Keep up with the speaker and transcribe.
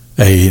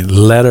a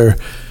letter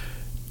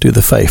to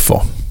the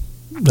faithful.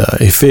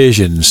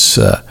 Ephesians,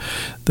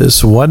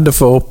 this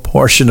wonderful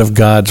portion of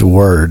God's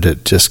Word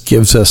that just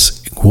gives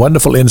us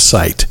wonderful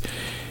insight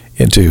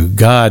into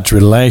God's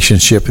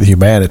relationship with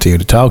humanity.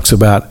 And it talks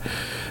about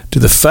to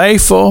the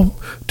faithful,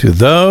 to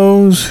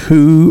those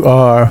who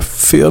are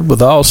filled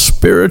with all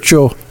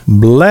spiritual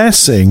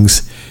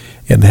blessings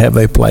in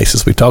heavenly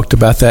places. We talked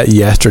about that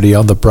yesterday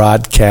on the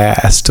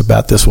broadcast,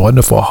 about this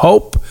wonderful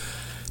hope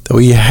that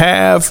we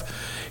have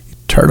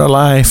eternal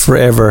life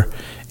forever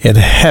in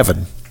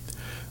heaven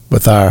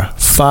with our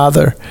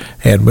Father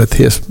and with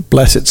His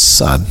blessed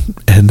Son.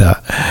 And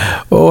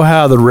oh,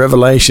 how the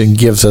Revelation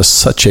gives us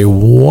such a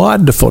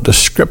wonderful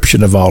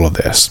description of all of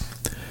this.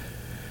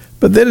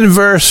 But then in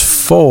verse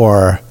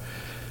 4,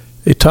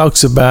 it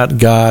talks about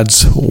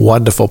God's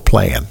wonderful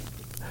plan.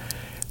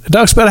 It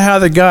talks about how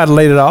that God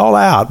laid it all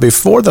out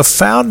before the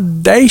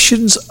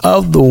foundations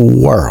of the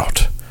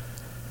world.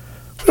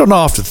 We don't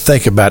often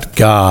think about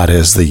God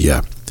as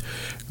the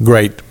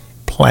great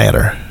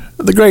planner,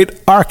 the great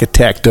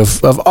architect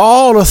of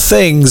all the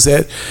things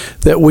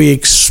that we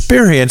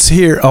experience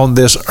here on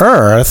this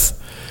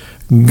earth.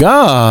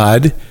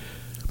 God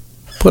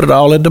put it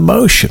all into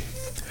motion.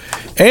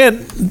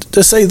 And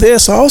to say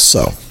this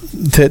also,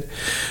 that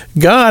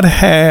God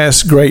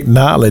has great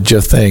knowledge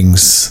of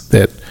things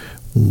that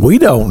we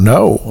don't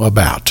know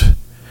about.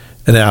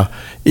 Now,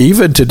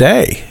 even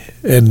today,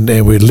 and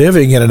we're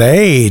living in an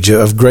age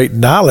of great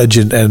knowledge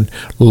and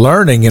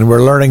learning, and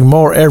we're learning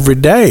more every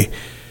day,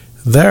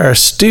 there are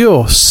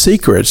still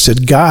secrets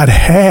that God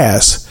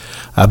has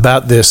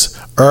about this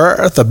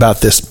earth,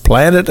 about this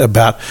planet,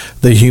 about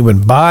the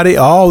human body,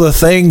 all the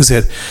things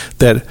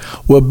that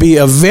will be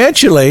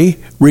eventually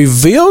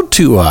revealed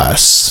to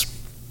us.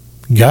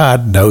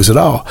 God knows it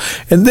all.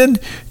 And then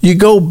you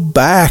go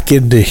back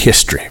into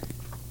history,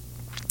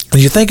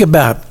 and you think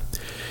about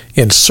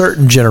in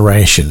certain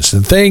generations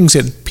and things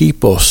that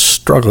people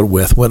struggled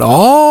with, when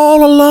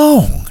all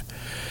along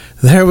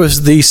there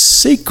was these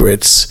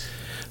secrets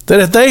that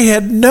if they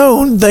had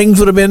known, things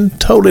would have been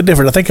totally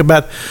different. I think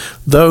about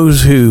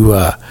those who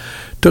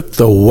took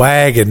the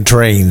wagon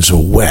trains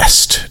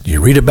west. You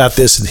read about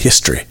this in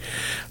history,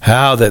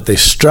 how that they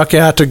struck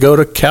out to go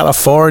to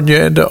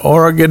California and to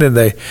Oregon, and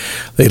they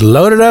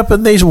loaded up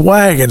in these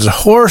wagons,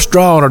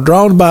 horse-drawn or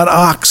drawn by an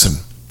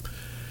oxen,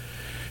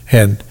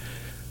 and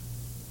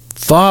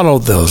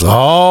followed those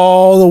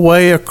all the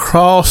way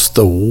across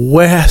the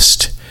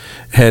West.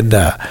 And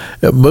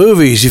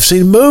movies, you've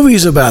seen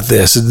movies about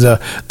this, and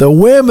the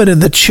women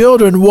and the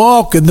children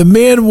walk, and the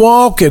men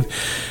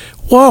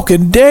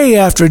walking day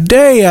after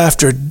day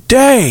after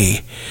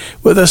day,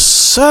 with the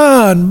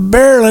sun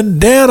barreling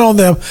down on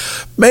them,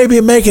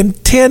 maybe making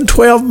 10,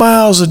 12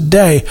 miles a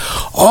day,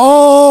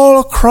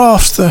 all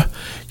across the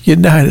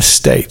United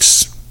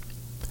States.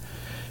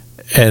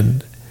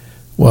 And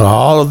when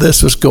all of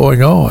this was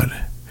going on,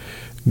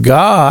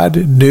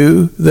 God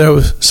knew there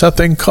was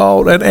something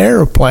called an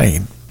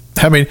airplane.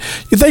 I mean,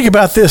 you think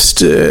about this,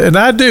 and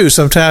I do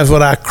sometimes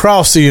when I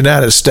cross the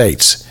United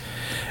States.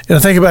 And I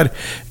think about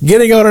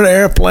getting on an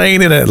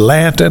airplane in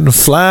Atlanta and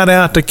flying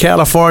out to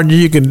California.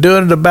 You can do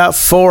it in about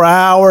 4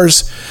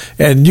 hours,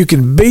 and you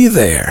can be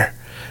there.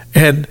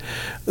 And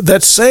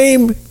that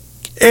same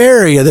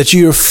area that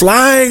you're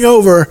flying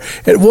over,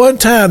 at one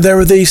time there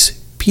were these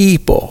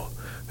people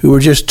who were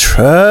just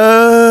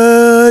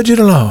trudging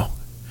along.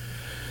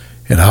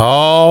 And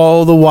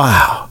all the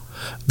while,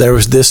 there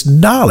was this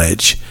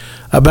knowledge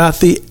about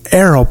the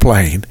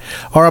aeroplane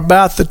or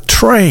about the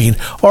train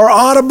or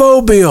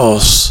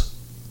automobiles,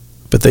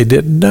 but they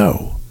didn't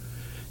know.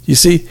 You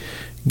see,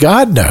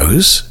 God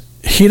knows.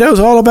 He knows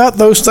all about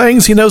those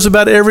things. He knows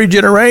about every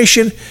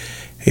generation.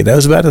 He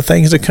knows about the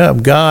things to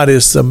come. God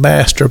is the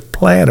master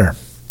planner,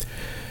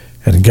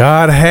 and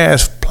God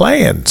has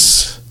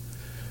plans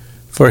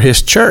for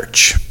His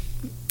church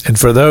and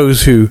for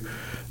those who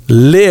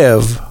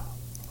live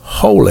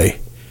holy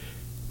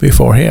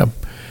before Him.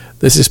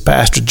 This is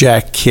Pastor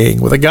Jack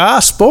King with the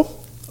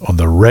gospel on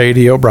the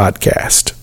radio broadcast.